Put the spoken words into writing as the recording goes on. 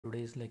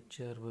today's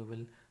lecture we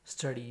will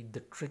study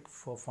the trick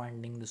for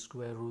finding the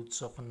square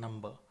roots of a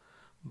number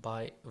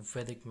by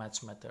Vedic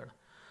maths method.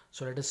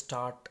 So let us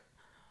start.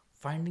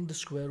 Finding the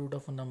square root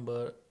of a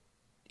number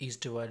is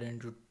divided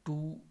into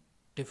two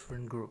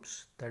different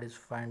groups, that is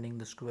finding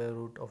the square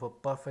root of a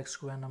perfect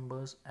square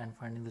numbers and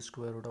finding the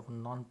square root of a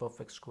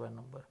non-perfect square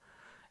number.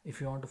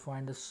 If you want to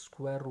find the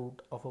square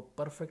root of a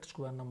perfect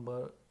square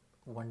number,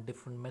 one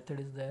different method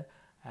is there,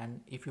 and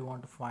if you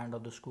want to find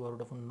out the square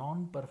root of a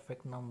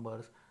non-perfect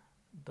numbers,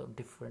 the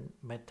different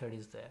method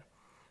is there.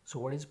 So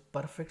what is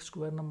perfect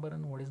square number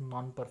and what is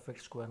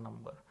non-perfect square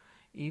number?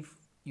 If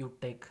you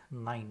take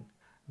 9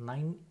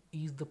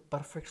 is the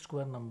perfect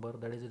square number,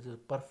 that is, it is a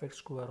perfect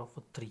square of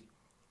a 3,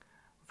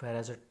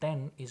 whereas a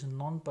 10 is a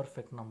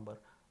non-perfect number.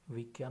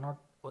 We cannot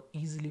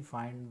easily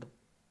find the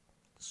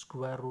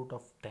square root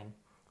of 10,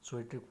 so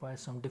it requires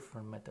some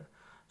different method.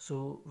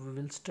 So we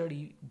will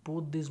study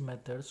both these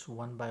methods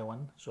one by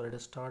one. So let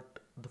us start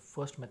the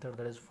first method,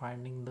 that is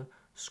finding the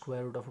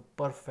square root of a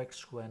perfect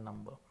square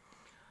number.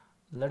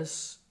 Let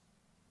us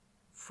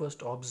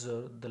first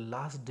observe the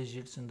last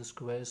digits in the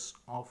squares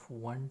of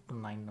 1 to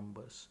 9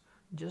 numbers.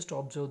 Just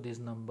observe these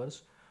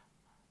numbers.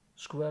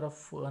 Square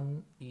of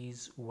 1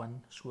 is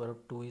 1, square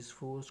of 2 is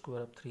 4,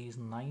 square of 3 is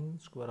 9,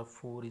 square of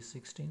 4 is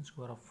 16,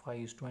 square of 5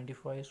 is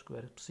 25,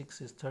 square of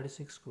 6 is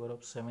 36, square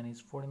of 7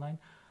 is 49,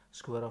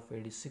 square of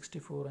 8 is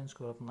 64, and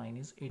square of 9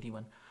 is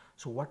 81.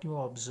 So what you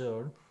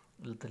observe,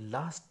 the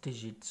last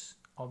digits,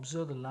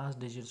 observe the last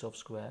digits of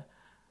square.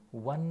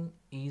 1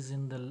 is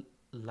in the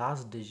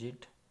last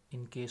digit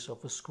in case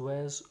of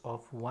squares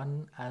of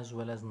 1 as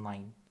well as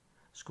 9.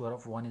 Square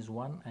of 1 is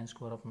 1 and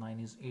square of 9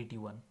 is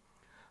 81.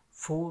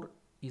 4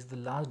 is the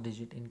last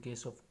digit in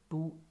case of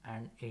 2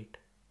 and 8.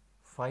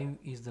 5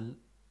 is the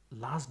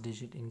last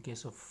digit in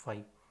case of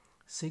 5.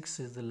 6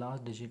 is the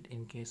last digit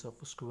in case of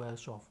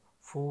squares of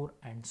 4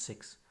 and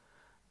 6.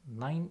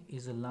 9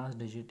 is the last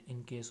digit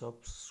in case of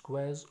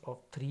squares of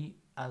 3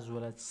 as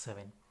well as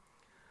 7.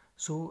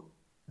 So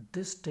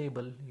this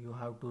table you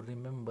have to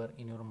remember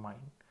in your mind,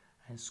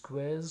 and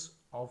squares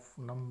of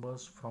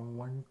numbers from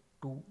 1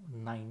 to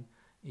 9,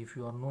 if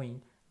you are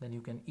knowing, then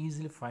you can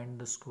easily find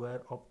the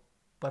square of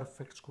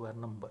perfect square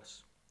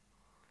numbers,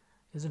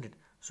 isn't it?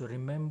 So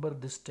remember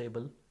this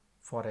table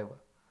forever.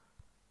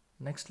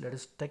 Next, let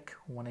us take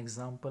one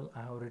example.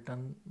 I have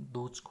written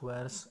those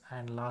squares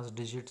and last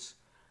digits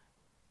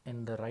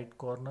in the right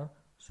corner.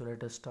 So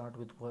let us start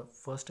with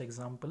first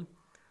example.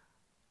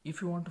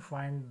 If you want to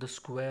find the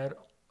square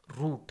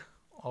root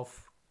of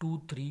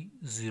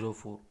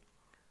 2304,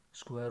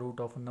 square root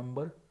of a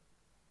number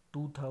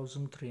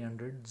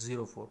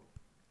 2304.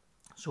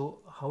 So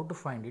how to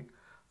find it?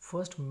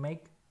 First,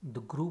 make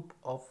the group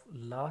of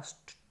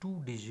last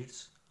two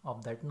digits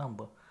of that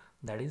number,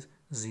 that is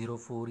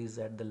 04 is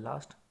at the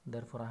last,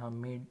 therefore I have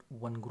made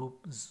one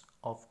group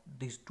of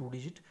these two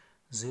digits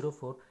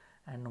 04,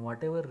 and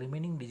whatever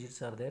remaining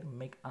digits are there,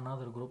 make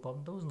another group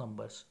of those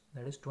numbers,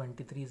 that is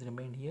 23 is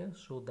remained here,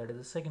 so that is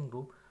the second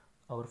group.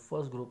 Our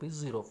first group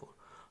is 04.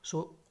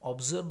 So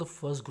observe the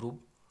first group,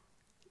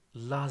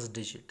 last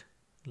digit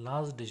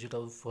of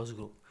the first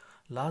group.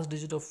 Last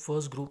digit of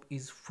first group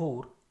is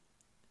 4,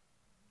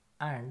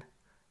 and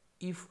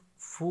if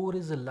 4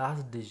 is the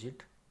last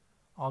digit,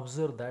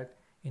 observe that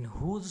in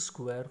whose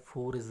square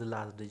 4 is the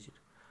last digit.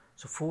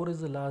 So 4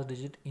 is the last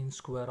digit in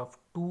square of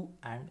 2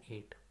 and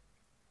 8.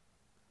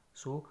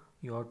 So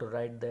you have to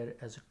write there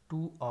as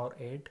 2 or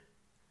 8.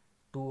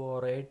 2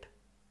 or 8,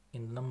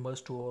 in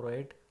numbers 2 or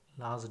 8,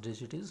 last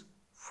digit is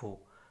 4.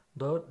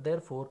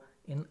 Therefore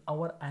in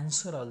our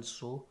answer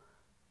also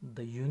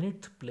the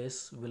unit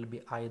place will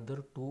be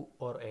either 2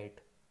 or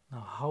 8.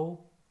 Now how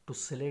to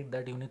select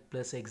that unit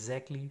place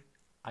exactly,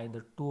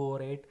 either 2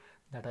 or 8,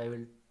 that I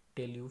will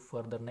tell you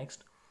further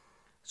next.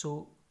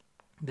 So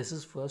this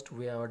is first,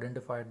 we have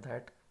identified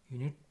that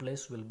unit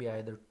place will be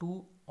either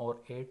 2 or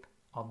 8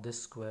 of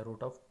this square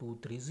root of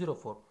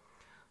 2304.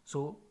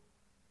 So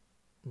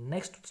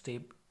next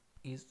step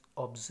is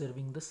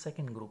observing the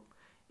second group.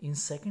 In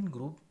second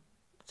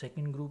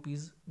group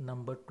is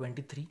number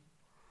 23.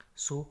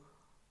 So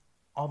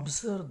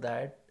observe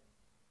that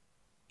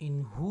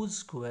in whose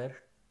square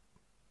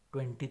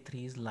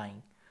 23 is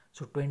lying.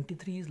 So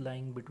 23 is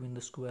lying between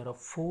the square of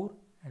 4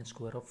 and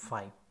square of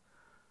 5.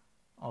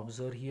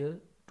 Observe here,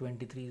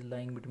 23 is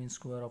lying between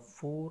square of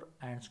 4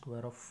 and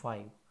square of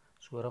 5.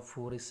 Square of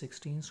 4 is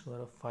 16,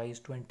 square of 5 is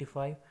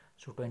 25.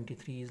 So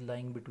 23 is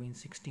lying between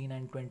 16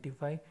 and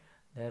 25.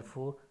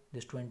 Therefore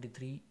this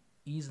 23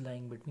 is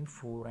lying between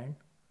 4 and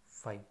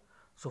 5.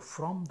 So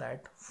from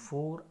that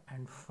 4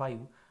 and 5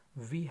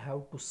 we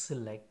have to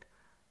select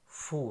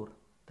 4,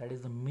 that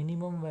is the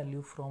minimum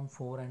value from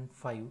 4 and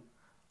 5.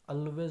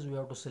 Always we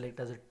have to select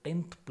as a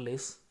 10th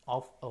place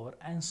of our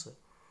answer.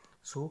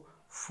 So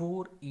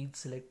 4 is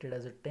selected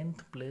as a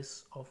 10th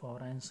place of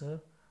our answer,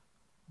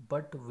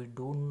 but we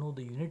don't know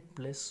the unit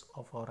place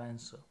of our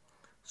answer.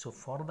 So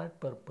for that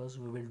purpose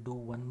we will do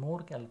one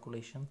more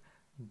calculation,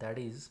 that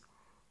is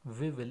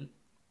we will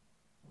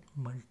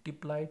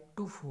multiply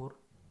 24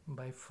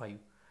 by 5.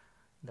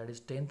 that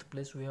is 10th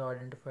place we have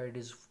identified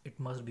is it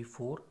must be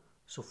 4.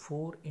 So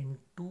 4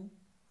 into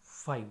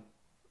 5,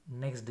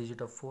 next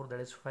digit of 4, that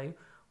is 5.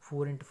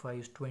 4 into 5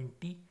 is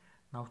 20.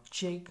 Now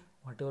check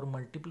whatever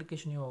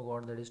multiplication you have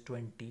got, that is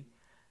 20,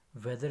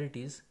 whether it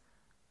is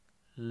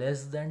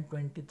less than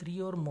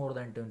 23 or more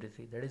than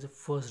 23. That is the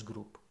first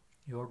group.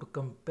 You have to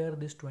compare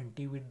this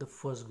 20 with the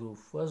first group.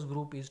 First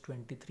group is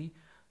 23.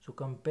 So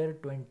compare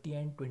 20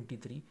 and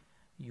 23.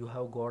 You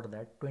have got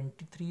that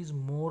 23 is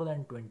more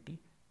than 20.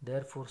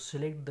 Therefore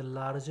select the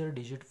larger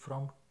digit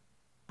from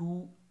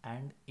 2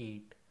 and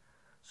 8.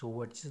 So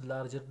what is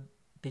larger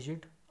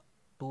digit?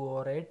 2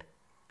 or 8?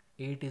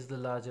 8 is the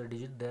larger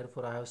digit.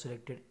 Therefore I have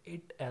selected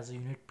it as a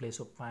unit place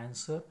of my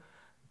answer.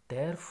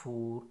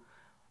 Therefore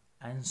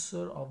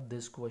answer of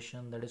this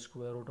question, that is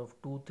square root of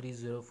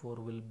 2304,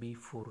 will be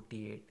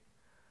 48.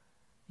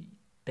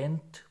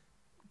 10th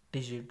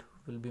digit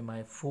will be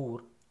my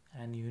 4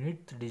 and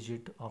unit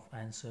digit of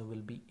answer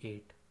will be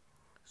 8.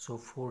 So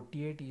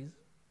 48 is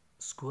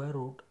square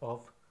root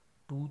of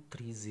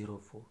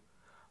 2304.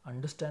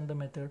 Understand the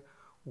method.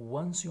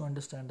 Once you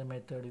understand the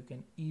method, you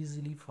can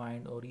easily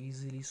find or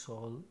easily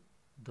solve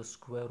the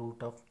square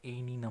root of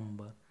any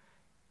number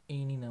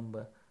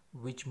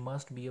which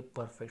must be a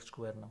perfect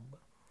square number.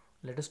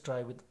 Let us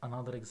try with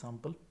another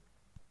example.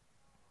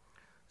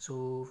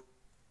 So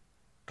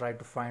try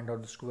to find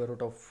out the square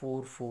root of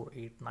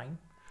 4489.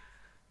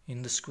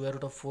 In the square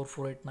root of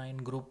 4489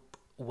 group,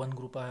 one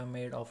group I have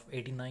made of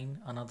 89,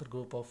 another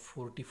group of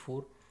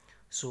 44.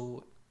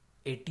 So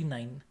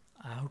 89,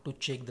 I have to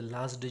check the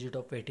last digit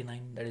of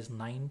 89, that is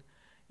 9.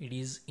 It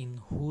is in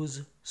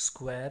whose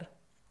square?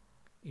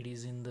 It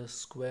is in the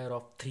square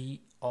of 3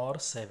 or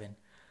 7.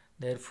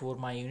 Therefore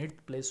my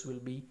unit place will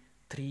be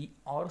 3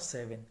 or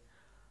 7.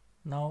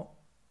 Now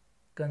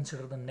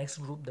consider the next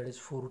group, that is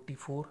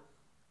 44.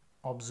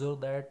 Observe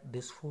that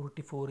this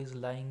 44 is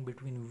lying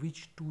between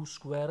which two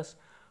squares?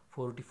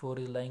 44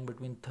 is lying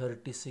between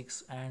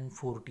 36 and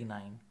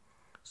 49.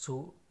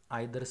 So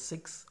either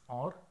 6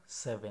 or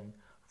 7.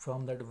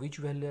 From that, which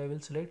value I will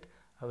select?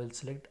 I will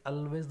select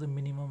always the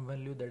minimum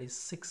value, that is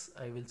 6.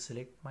 I will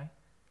select my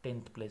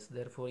 10th place.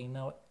 Therefore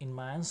in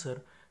my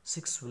answer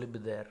 6 will be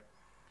there.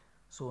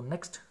 So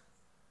next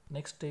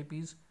step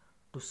is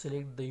to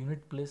select the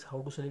unit place.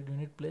 How to select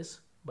unit place?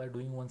 By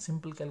doing one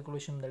simple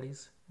calculation, that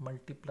is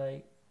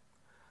multiply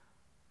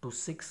to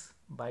 6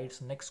 by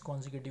its next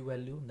consecutive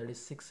value, that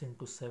is 6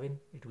 into 7,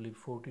 it will be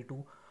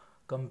 42.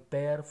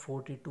 Compare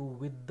 42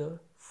 with the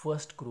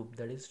first group,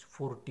 that is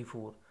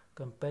 44.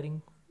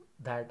 Comparing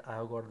that, I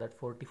have got that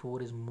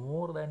 44 is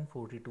more than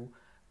 42.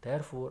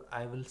 Therefore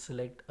I will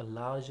select a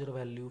larger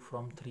value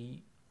from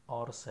 3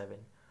 or 7.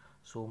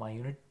 So my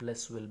unit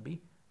place will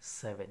be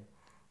 7.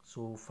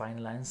 So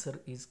final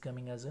answer is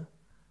coming as a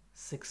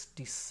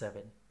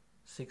 67.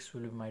 6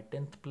 will be my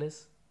 10th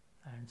place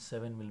and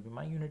 7 will be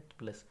my unit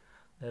place.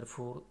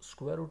 Therefore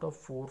square root of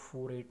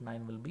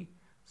 4489 will be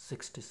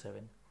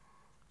 67.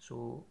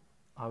 So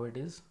how it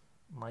is?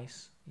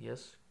 Nice.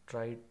 Yes,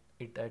 try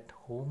it at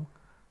home.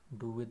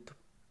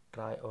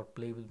 Try or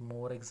play with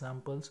more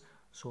examples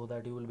so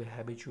that you will be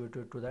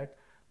habituated to that.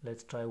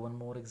 Let's try one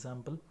more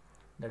example,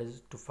 that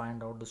is to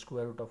find out the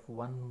square root of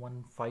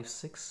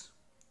 1156.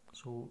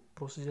 So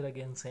procedure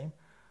again same.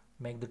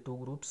 Make the two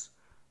groups.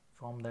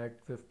 From that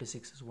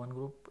 56 is one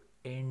group,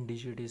 end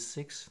digit is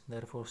 6,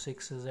 therefore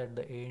 6 is at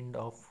the end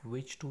of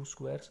which two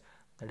squares?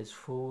 That is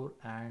 4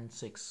 and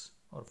 6,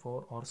 or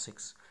 4 or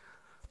 6.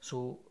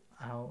 So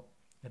I have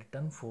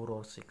written 4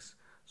 or 6.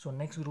 So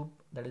next group,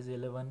 that is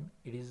 11,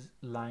 it is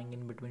lying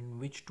in between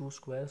which two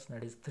squares?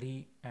 That is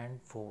 3 and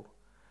 4.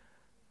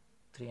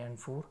 3 and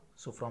 4.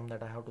 So from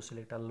that I have to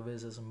select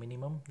always as a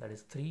minimum, that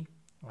is 3.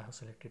 I have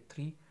selected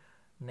 3.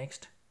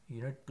 Next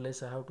unit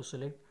place I have to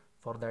select.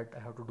 For that I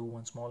have to do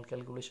one small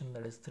calculation,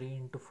 that is 3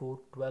 into 4,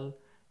 12.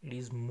 It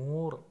is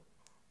more.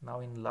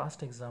 Now in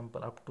last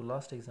example, up to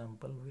last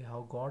example, we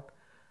have got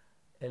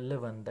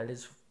 11, that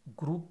is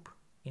group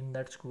in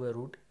that square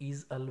root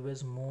is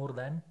always more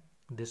than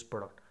this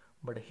product.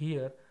 But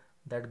here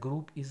that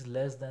group is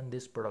less than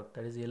this product,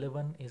 that is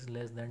 11 is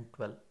less than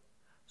 12.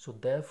 So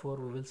therefore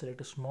we will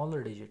select a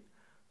smaller digit.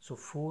 So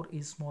 4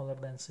 is smaller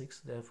than 6,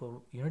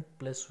 therefore unit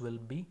place will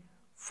be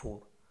 4.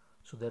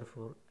 So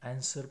therefore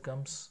answer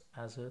comes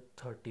as a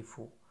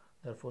 34.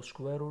 Therefore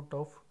square root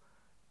of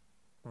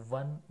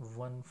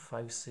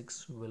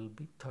 1156 will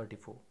be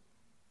 34.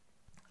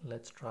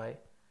 Let's try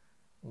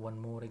one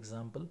more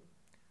example.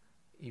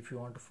 If you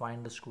want to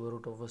find the square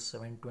root of a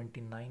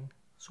 729,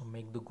 so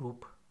make the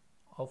group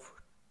of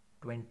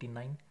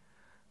 29.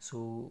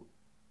 So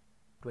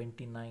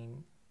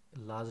 29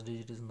 last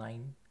digit is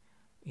 9.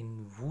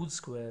 In whose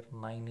square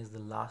 9 is the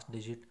last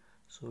digit?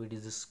 So it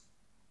is this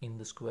in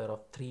the square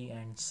of 3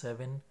 and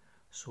 7.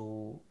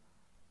 So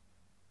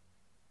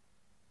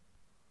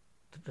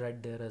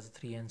right there as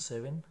 3 and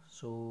 7.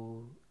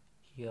 So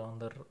here on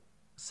the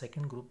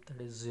second group,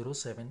 that is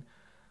 07,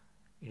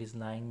 it is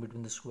lying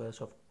between the squares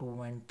of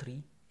 2 and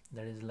 3,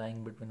 that is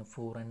lying between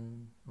 4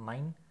 and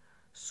 9.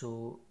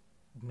 So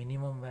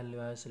minimum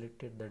value I have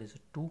selected, that is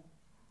 2,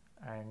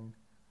 and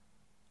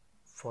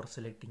for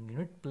selecting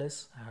unit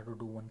place, I have to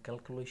do one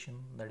calculation,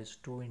 that is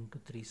 2 into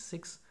 3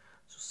 6.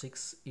 So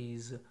 6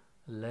 is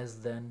less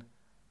than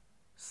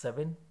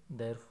 7,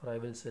 therefore I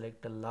will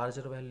select a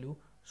larger value.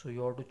 So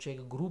you have to check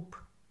a group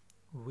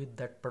with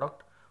that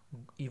product.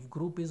 If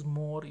group is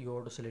more, you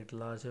have to select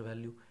larger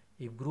value.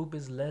 If group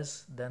is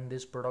less than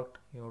this product,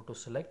 you have to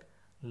select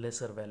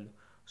lesser value.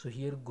 So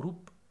here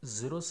group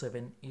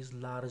 07 is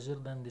larger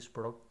than this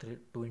product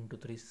 2 into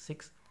 3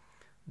 6,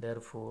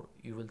 therefore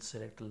you will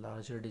select a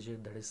larger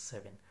digit, that is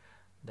 7.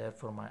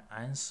 Therefore my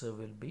answer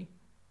will be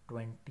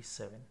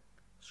 27.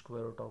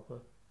 Square root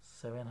of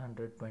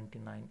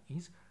 729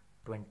 is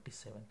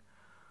 27.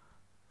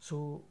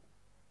 So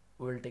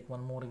we will take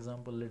one more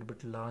example, a little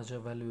bit larger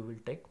value. We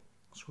will take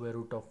square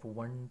root of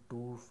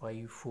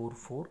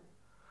 12544,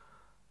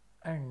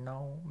 and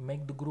now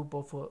make the group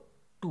of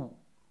 2,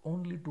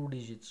 only 2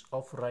 digits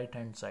of right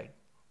hand side,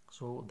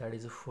 so that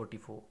is a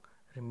 44.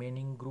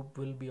 Remaining group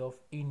will be of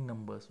in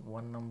numbers,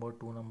 1 number,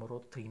 2 number,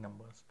 or 3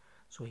 numbers.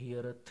 So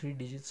here 3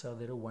 digits are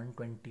there,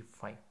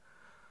 125.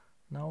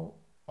 Now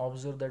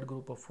observe that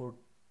group of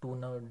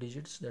 2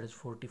 digits, that is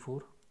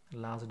 44.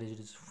 Last digit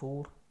is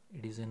 4,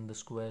 it is in the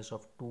squares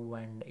of 2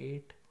 and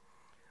 8.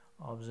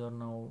 Observe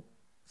now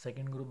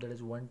second group, that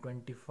is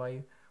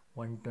 125.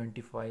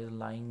 125 is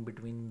lying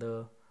between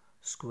the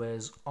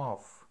squares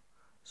of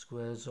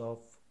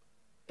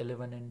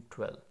 11 and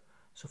 12.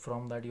 So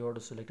from that you have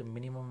to select a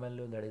minimum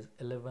value, that is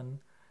 11.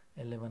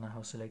 I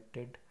have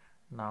selected.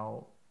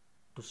 Now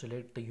to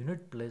select the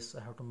unit place,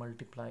 I have to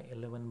multiply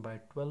 11 by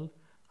 12.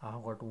 I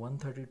have got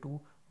 132,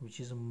 which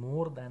is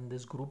more than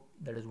this group,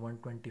 that is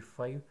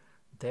 125.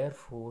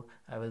 Therefore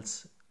I will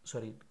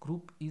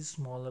group is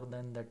smaller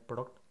than that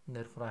product,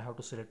 therefore I have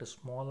to select a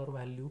smaller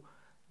value,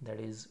 that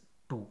is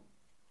 2.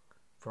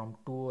 From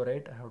 2 or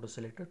 8 I have to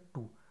select a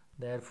 2.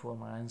 Therefore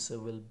my answer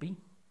will be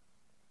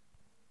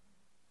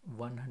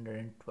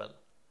 112.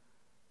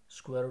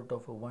 Square root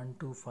of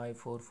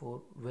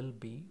 12544 will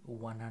be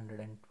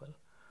 112.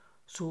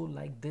 So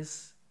like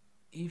this,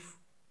 if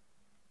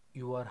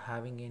you are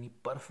having any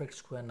perfect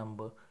square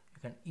number, you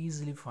can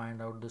easily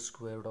find out the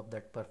square root of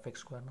that perfect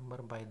square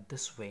number by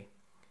this way.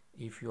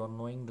 If you are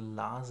knowing the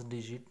last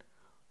digit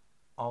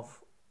of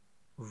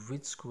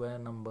which square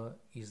number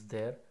is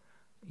there,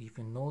 if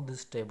you know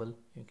this table,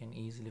 you can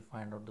easily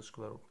find out the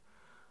square root.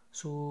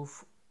 So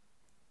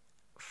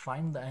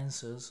find the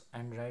answers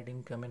and write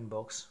in comment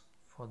box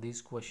for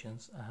these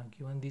questions. I have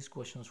given these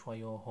questions for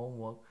your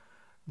homework.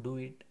 Do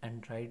it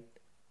and write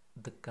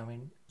the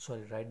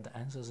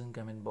answers in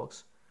comment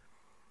box.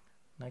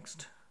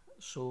 Next,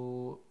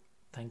 so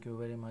thank you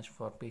very much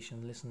for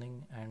patient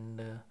listening,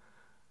 and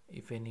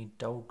if any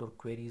doubt or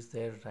queries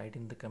there, write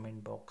in the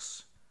comment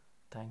box.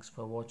 Thanks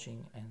for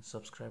watching, and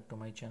subscribe to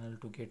my channel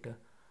to get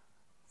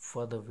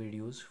further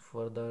videos.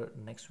 Further,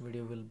 next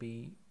video will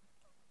be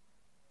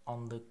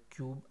on the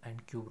cube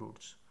and cube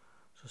roots.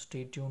 So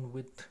stay tuned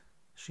with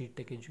Street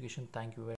Tech Education. Thank you very much.